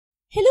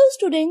Hello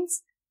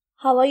students,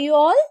 how are you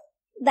all?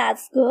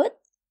 That's good.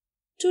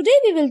 Today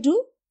we will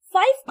do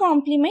 5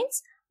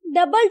 complements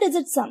double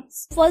digit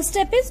sums. First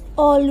step is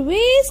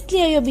always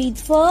clear your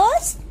beads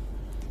first.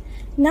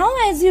 Now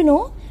as you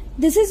know,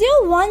 this is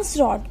your ones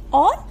rod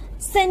or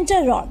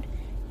center rod.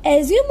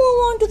 As you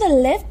move on to the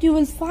left, you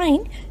will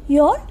find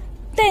your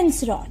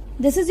tens rod.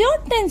 This is your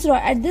tens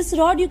rod. At this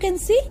rod you can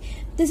see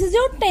this is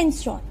your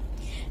tens rod.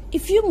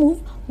 If you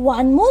move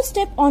one more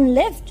step on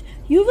left,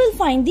 you will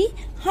find the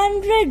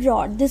 100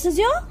 rod. This is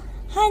your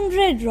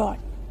 100 rod.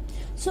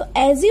 So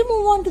as you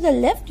move on to the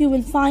left, you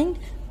will find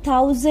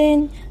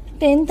 1000,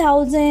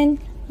 10,000,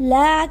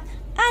 lakh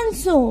and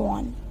so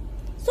on.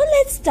 So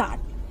let's start.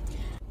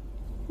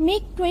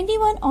 Make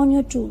 21 on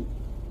your tool.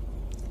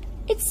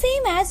 It's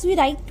same as we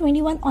write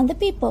 21 on the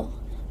paper.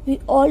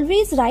 We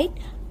always write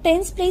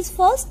tens place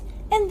first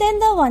and then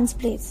the ones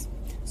place.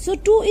 So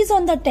 2 is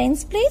on the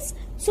tens place.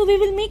 So we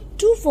will make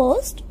 2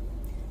 first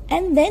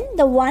and then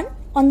the 1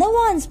 on the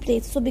ones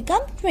place. So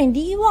become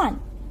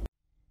 21.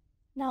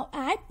 Now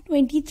add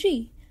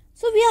 23.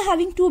 So we are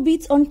having 2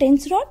 beads on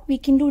tens rod. We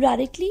can do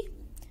directly.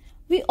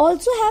 We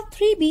also have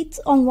 3 beads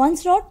on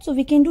ones rod. So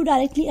we can do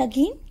directly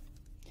again.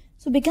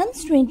 So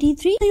becomes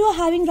 23. So you are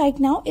having right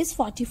now is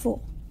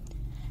 44.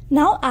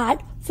 Now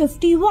add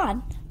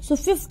 51. So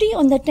 50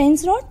 on the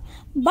tens rod.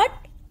 But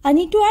I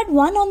need to add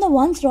 1 on the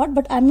ones rod.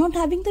 But I am not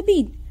having the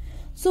bead.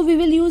 So we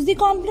will use the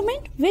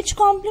complement. Which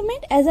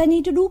complement? As I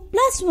need to do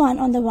plus 1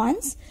 on the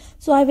ones.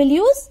 So I will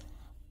use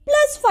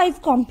plus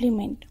 5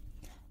 complement.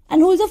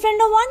 And who is the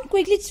friend of 1?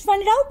 Quickly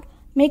find it out.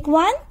 Make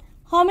 1.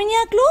 How many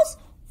are close?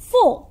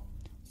 4.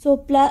 So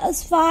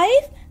plus 5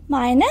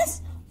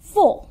 minus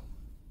 4.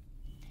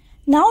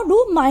 Now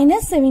do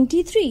minus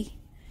 73.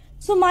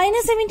 So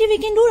minus 70 we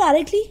can do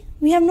directly.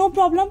 We have no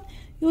problem.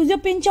 Use your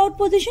pinch out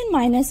position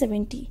minus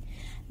 70.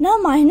 Now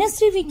minus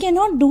 3 we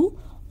cannot do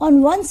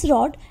on ones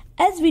rod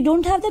as we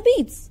don't have the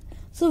beads.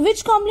 So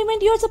which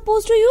complement you are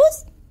supposed to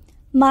use?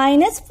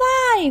 Minus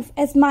 5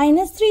 as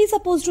minus 3 is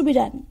supposed to be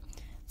done.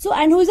 So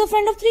and who is a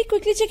friend of 3?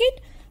 Quickly check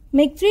it.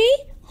 Make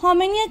 3. How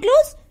many are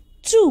close?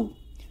 2.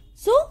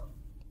 So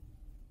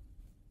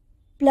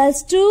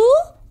plus 2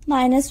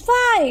 minus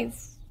 5.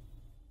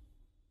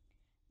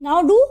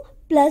 Now do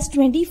plus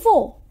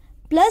 24.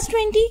 Plus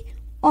 20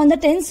 on the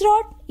tens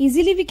rod.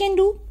 Easily we can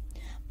do.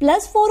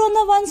 Plus 4 on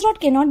the ones rod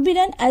cannot be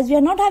done as we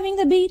are not having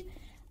the bead.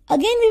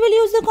 Again we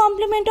will use the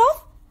complement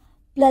of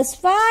plus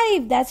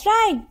 5. That's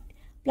right.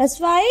 Plus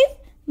 5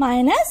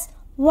 minus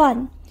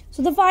 1.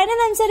 So the final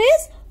answer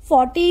is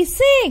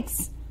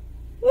 46.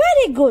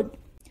 Very good.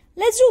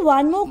 Let's do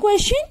one more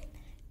question.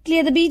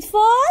 Clear the bead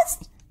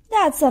first.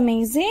 That's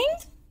amazing.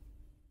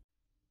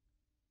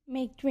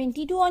 Make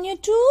 22 on your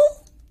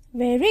tool.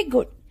 Very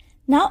good.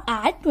 Now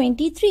add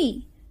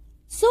 23.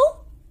 So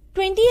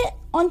 20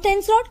 on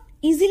tens rod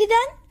easily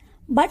done.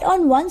 But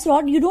on ones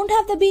rod you don't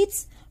have the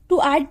beads.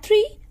 To add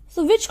 3.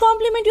 So which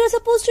complement you are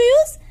supposed to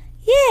use?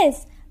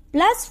 Yes.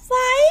 Plus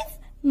 5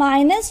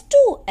 minus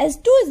 2 as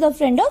 2 is the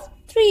friend of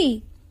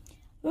 3.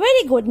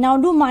 Very good. Now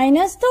do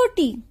minus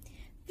 30.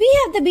 We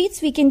have the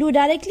beads. We can do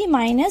directly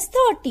minus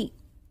 30.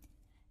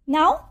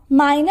 Now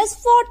minus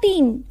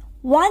 14.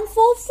 1,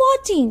 4,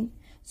 14.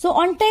 So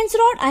on tens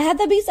rod I have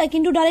the beads. I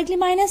can do directly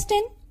minus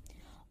 10.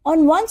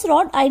 On ones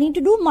rod I need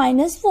to do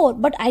minus 4.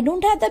 But I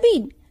don't have the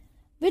bead.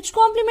 Which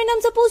complement I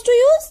am supposed to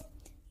use?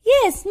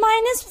 Yes,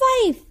 minus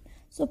 5.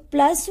 So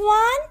plus 1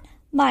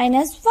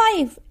 minus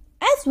 5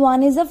 as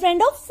 1 is a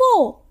friend of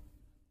 4.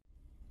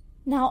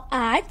 Now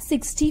add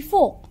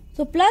 64.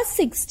 So plus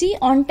 60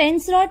 on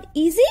tens rod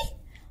easy.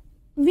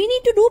 We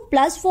need to do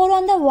plus 4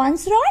 on the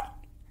ones rod.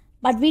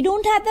 But we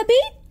don't have the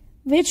bead.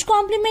 Which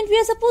complement we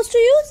are supposed to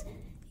use?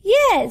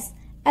 Yes,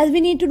 as we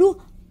need to do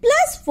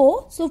plus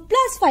 4. So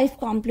plus 5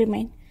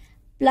 complement.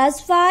 Plus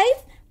 5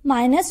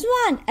 minus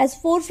 1 as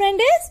 4 friend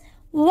is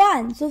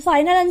 1. So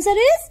final answer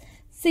is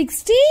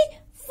 65.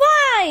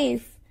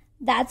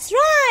 That's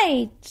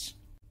right.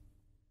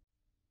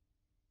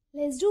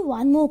 Let's do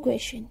one more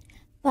question.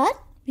 But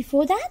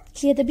before that,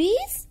 clear the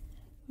beads.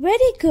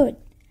 Very good.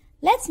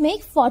 Let's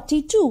make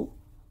 42.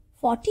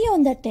 40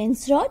 on the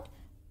tens rod,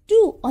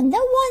 2 on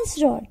the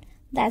ones rod.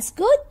 That's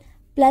good.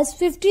 Plus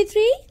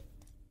 53,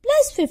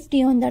 plus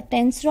 50 on the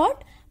tens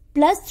rod,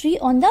 plus 3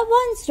 on the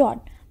ones rod.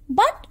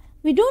 But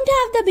we don't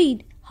have the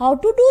bead. How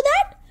to do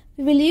that?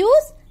 We will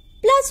use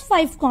plus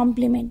 5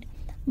 complement.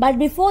 But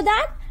before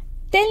that,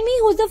 tell me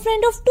who's the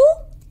friend of 2?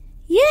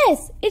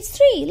 Yes, it's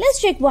 3.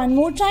 Let's check one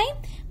more time.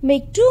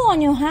 Make 2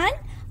 on your hand.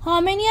 How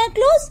many are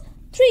close?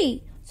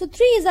 3. So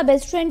 3 is the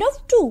best friend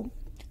of 2.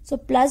 So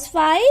plus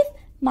 5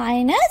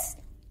 minus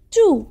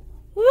 2.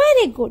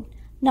 Very good.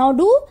 Now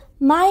do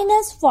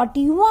minus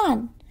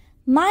 41.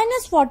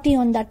 Minus 40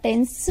 on the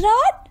tens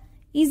rod.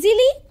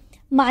 Easily.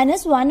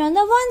 Minus 1 on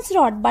the ones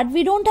rod. But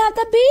we don't have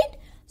the bead.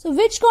 So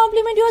which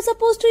complement you are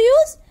supposed to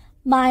use?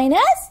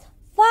 Minus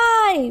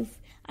 5.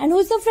 And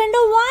who's the friend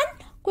of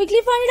 1? Quickly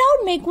find it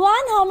out. Make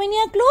 1. How many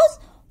are close?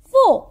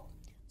 4.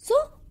 So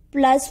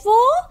plus 4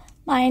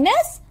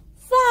 minus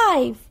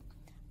 5.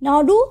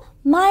 Now do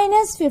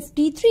minus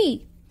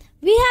 53.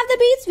 We have the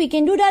beads, we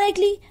can do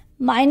directly.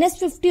 Minus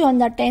 50 on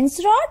the tens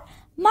rod,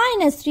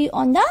 minus 3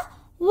 on the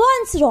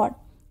ones rod.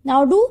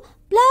 Now do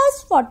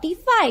plus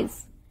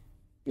 45.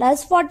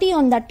 Plus 40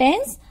 on the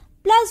tens,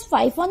 plus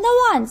 5 on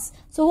the ones.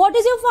 So what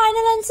is your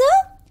final answer?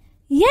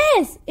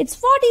 Yes, it's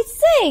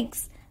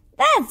 46.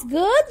 That's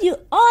good. You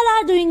all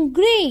are doing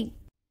great.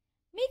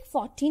 Make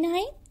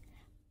 49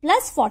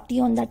 plus 40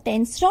 on the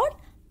tens rod,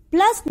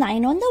 plus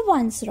 9 on the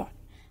ones rod.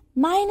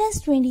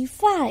 Minus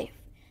 25.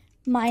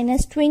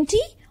 Minus 20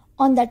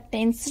 on the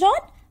tens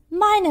rod,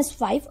 minus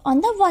 5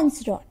 on the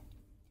ones rod.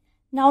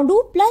 Now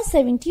do plus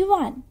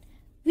 71.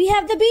 We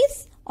have the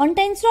beads. On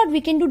tens rod,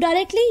 we can do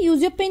directly.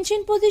 Use your pinch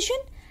in position.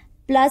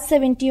 Plus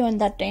 70 on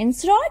the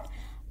tens rod,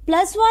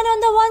 plus 1 on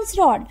the ones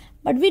rod.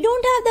 But we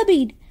don't have the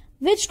bead.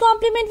 Which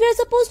complement we are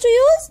supposed to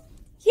use?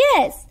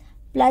 Yes,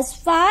 plus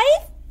 5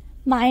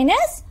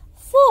 minus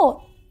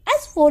 4.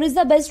 As 4 is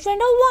the best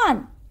friend of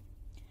 1.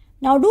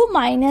 Now do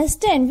minus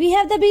 10. We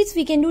have the beads.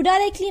 We can do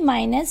directly.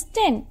 Minus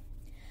 10.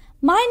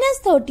 Minus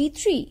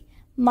 33.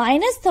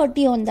 Minus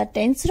 30 on the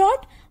tens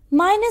rod,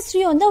 minus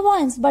 3 on the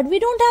ones. But we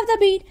don't have the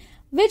bead.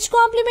 Which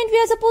complement we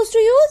are supposed to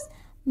use?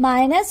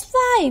 Minus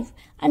 5.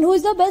 And who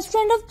is the best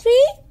friend of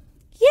 3?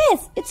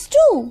 Yes, it's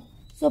 2.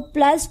 So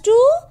plus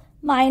 2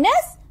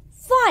 minus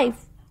 5.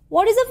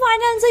 What is the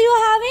final answer you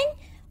are having?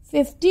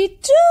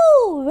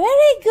 52.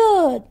 Very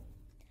good.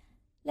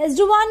 Let's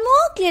do one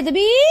more. Clear the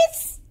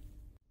beads.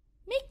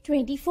 Make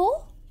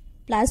 24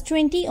 plus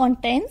 20 on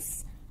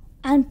tens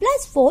and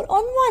plus 4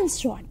 on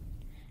ones rod.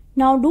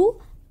 Now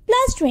do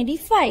plus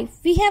 25.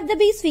 We have the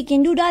beads. We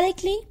can do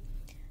directly.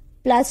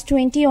 Plus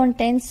 20 on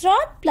tens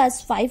rod,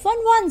 plus 5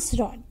 on ones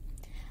rod.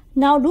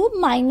 Now do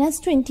minus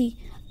 20.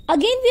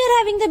 Again we are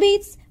having the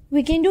beads.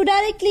 We can do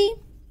directly.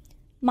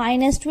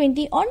 Minus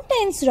 20 on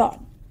tens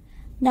rod.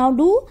 Now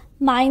do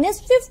minus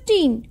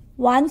 15.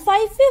 1,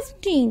 5,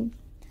 15.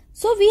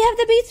 So we have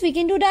the beads. We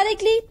can do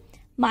directly.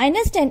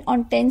 Minus 10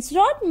 on tens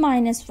rod,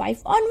 minus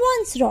 5 on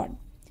ones rod.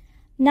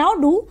 Now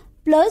do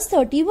plus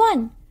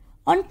 31.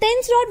 On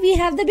tens rod we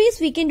have the beads.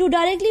 We can do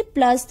directly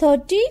plus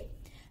 30.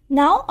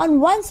 Now on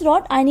ones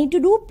rod I need to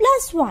do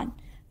plus 1.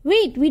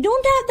 Wait, we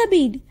don't have the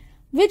bead.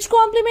 Which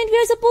complement we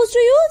are supposed to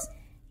use?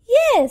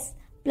 Yes,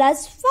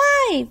 plus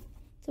 5.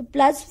 So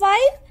plus 5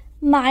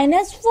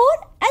 minus 4,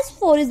 as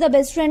 4 is the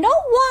best friend of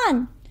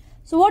 1.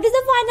 So what is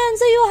the final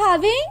answer you are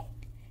having?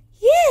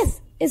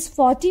 Yes, it's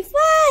 45.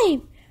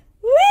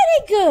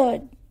 Very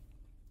good.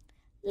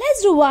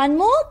 Let's do one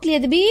more. Clear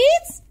the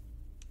beads.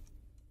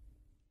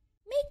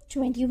 Make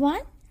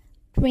 21.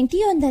 20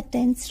 on the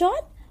tens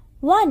rod,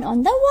 1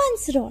 on the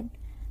ones rod.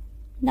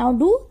 Now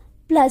do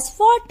plus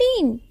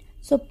 14.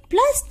 So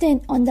plus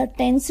 10 on the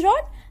tens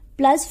rod,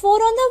 plus 4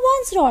 on the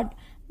ones rod.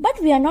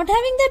 But we are not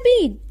having the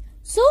bead.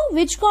 So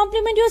which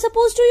complement you are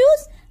supposed to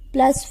use?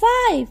 Plus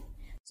 5.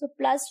 So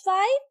plus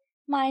 5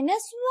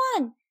 minus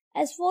 1.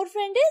 As 4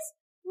 friend is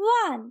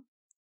 1.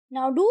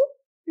 Now do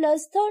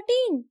plus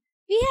 13.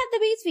 We have the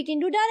beads. We can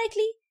do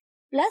directly.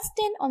 Plus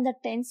 10 on the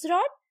tens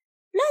rod,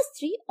 plus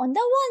 3 on the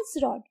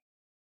ones rod.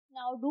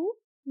 Now do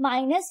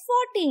minus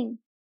 14.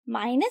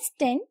 Minus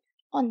 10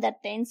 on the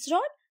tens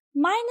rod,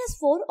 minus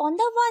 4 on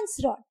the ones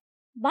rod.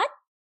 But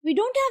we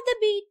don't have the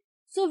bead.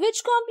 So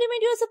which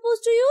complement you are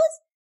supposed to use?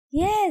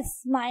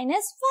 Yes,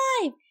 minus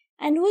 5.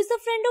 And who is the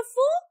friend of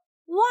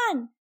 4?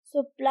 1.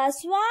 So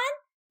plus 1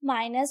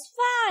 minus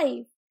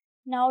 5.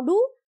 Now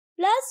do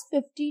plus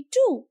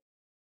 52.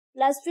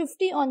 Plus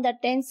 50 on the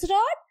tens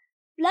rod,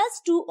 plus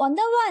 2 on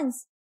the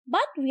ones.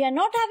 But we are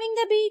not having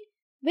the bead.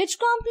 Which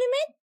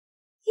complement?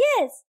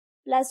 Yes,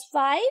 plus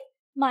 5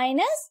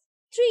 minus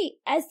 3.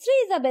 As 3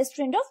 is the best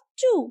friend of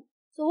 2.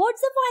 So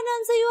what's the final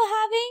answer you are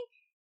having?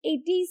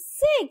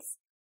 86.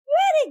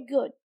 Very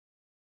good.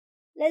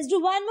 Let's do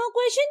one more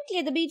question.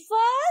 Clear the bead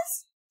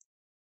first.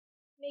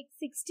 Make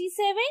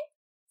 67.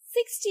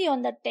 60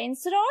 on the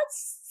tens rod,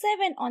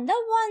 7 on the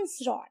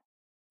ones rod.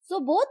 So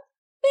both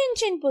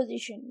pinch in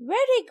position.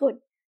 Very good.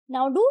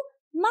 Now do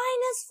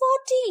minus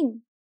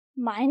 14.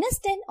 Minus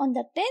 10 on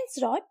the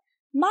tens rod,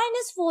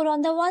 minus 4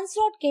 on the ones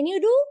rod. Can you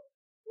do?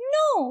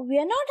 No, we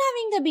are not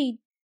having the bead.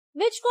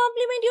 Which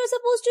complement you are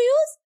supposed to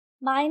use?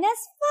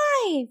 Minus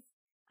 5.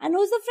 And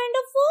who's the friend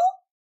of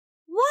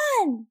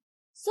 4? 1.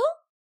 So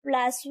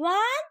plus 1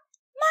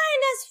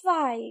 minus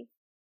 5.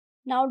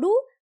 Now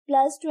do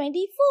plus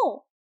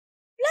 24.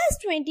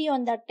 Plus 20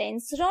 on the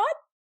tens rod,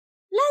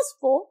 plus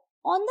 4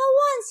 on the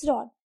ones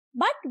rod.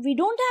 But we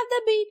don't have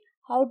the bead.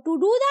 How to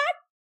do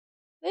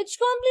that? Which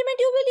complement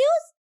you will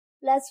use?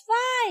 Plus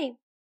 5.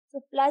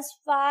 So plus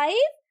 5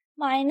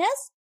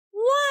 minus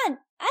 1.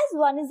 As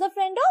 1 is the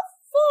friend of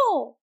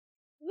 4.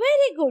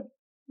 Very good.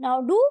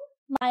 Now do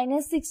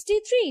minus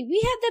 63.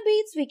 We have the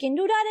beads. We can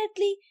do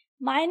directly.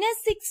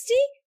 Minus 60.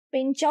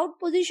 Pinch out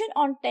position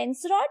on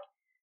tens rod.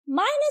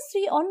 Minus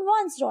 3 on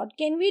ones rod.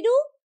 Can we do?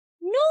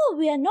 No,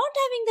 we are not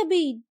having the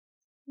bead.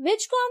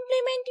 Which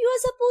complement you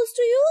are supposed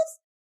to use?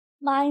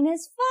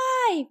 Minus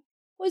 5.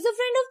 Who is the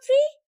friend of 3?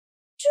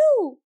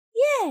 2.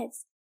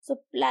 Yes. So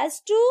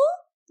plus 2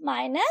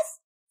 minus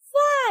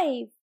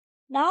 5.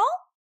 Now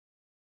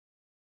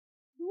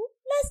do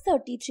plus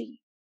 33.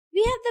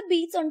 We have the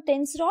beads on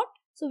tens rod,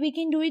 so we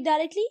can do it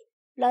directly.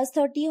 Plus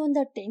 30 on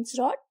the tens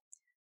rod,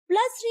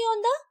 plus 3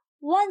 on the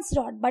ones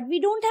rod. But we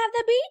don't have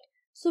the bead,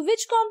 so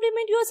which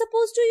complement you are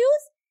supposed to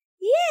use?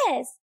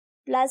 Yes,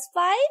 plus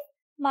 5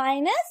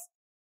 minus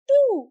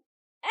 2.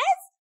 As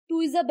 2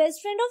 is the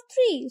best friend of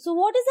 3. So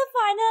what is the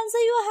final answer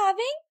you are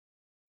having?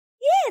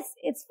 Yes,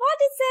 it's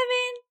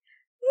 47.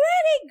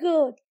 Very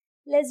good.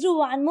 Let's do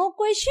one more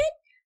question.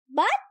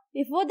 But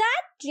before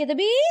that, clear the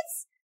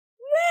beads.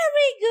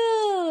 Very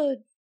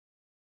good.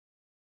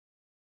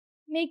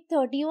 Make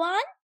 31,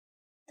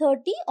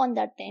 30 on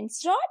the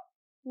tens rod,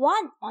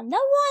 1 on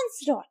the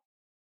ones rod.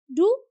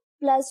 Do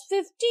plus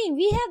 15.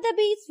 We have the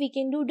beads, we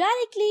can do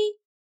directly.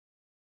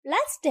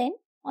 Plus 10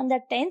 on the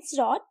tens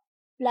rod,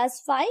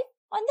 plus 5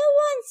 on the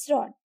ones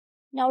rod.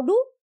 Now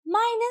do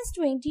minus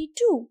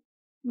 22.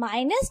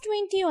 Minus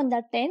 20 on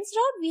the tens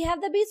rod, we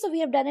have the beads, so we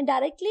have done it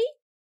directly.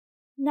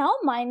 Now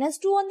minus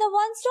 2 on the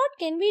ones rod,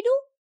 can we do?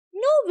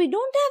 No, we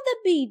don't have the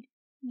bead.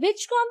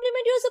 Which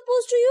complement you are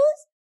supposed to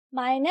use?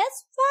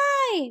 Minus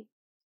 5.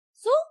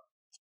 So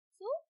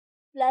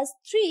plus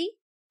 3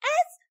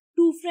 as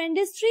 2 friend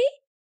is 3.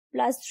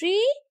 Plus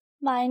 3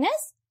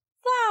 minus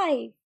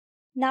 5.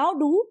 Now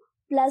do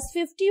plus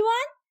 51.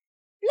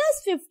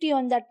 Plus 50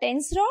 on the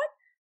tens rod.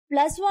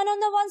 Plus 1 on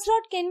the ones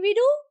rod. Can we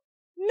do?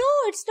 No,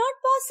 it's not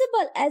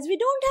possible as we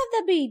don't have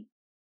the bead.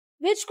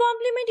 Which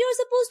complement you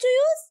are supposed to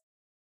use?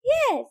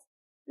 Yes.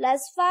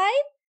 Plus 5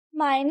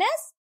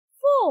 minus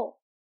 4.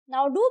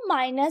 Now do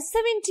minus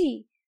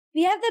 70.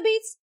 We have the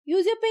beads.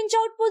 Use your pinch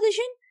out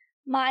position.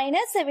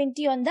 Minus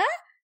 70 on the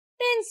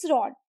tens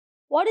rod.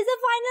 What is the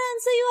final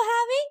answer you are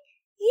having?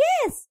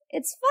 Yes,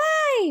 it's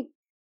 5.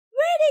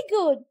 Very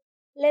good.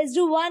 Let's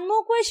do one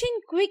more question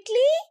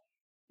quickly.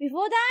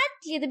 Before that,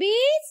 clear the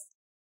beads.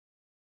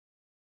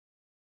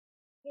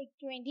 Take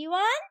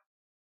 21,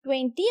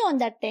 20 on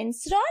the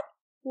tens rod,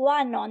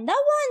 1 on the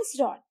ones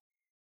rod.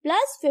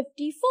 Plus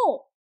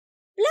 54.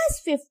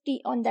 Plus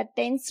 50 on the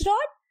tens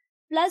rod,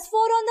 plus 4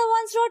 on the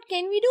ones rod.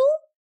 Can we do?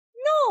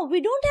 No,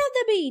 we don't have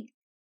the bead.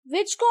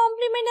 Which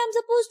complement I'm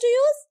supposed to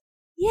use?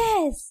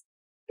 Yes,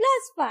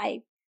 plus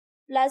 5.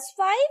 Plus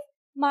 5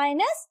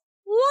 minus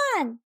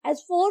 1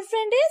 as 4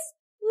 friend is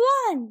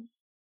 1.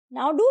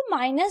 Now do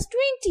minus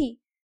 20.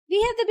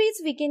 We have the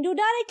beads, we can do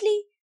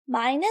directly.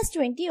 Minus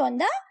 20 on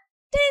the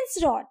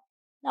tens rod.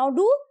 Now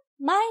do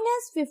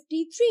minus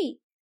 53.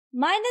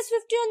 Minus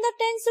 50 on the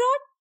tens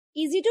rod.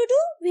 Easy to do,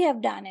 we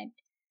have done it.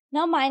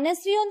 Now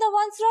minus 3 on the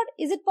ones rod.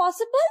 Is it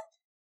possible?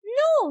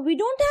 No, we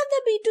don't have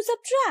the bead to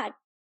subtract.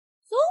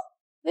 So,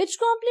 which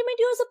complement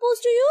you are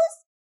supposed to use?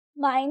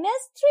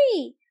 Minus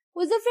 3.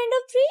 Who is the friend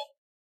of 3?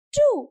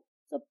 2.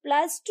 So,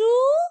 plus 2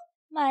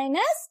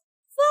 minus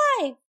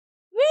 5.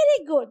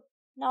 Very good.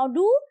 Now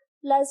do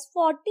plus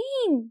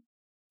 14.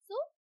 So,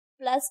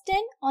 plus 10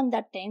 on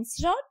the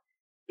tens rod,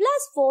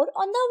 plus 4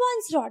 on the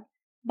ones rod.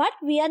 But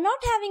we are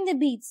not having the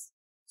beads.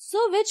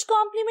 So, which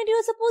complement you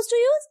are supposed to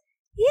use?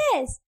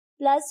 Yes,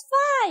 plus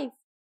 5.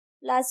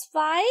 Plus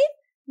 5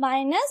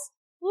 minus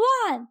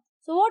 1.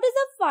 So, what is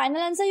the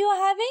final answer you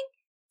are having?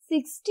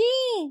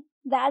 16.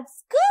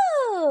 That's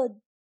good.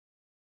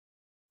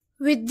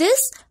 With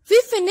this,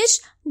 we finish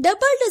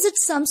double digit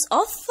sums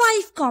of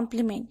 5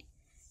 complement.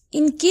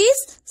 In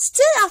case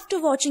still after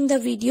watching the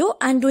video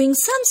and doing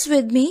sums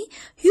with me,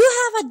 you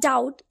have a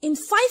doubt in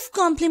 5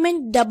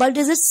 complement double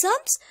digit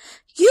sums,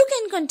 you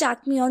can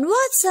contact me on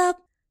WhatsApp.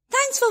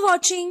 Thanks for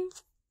watching.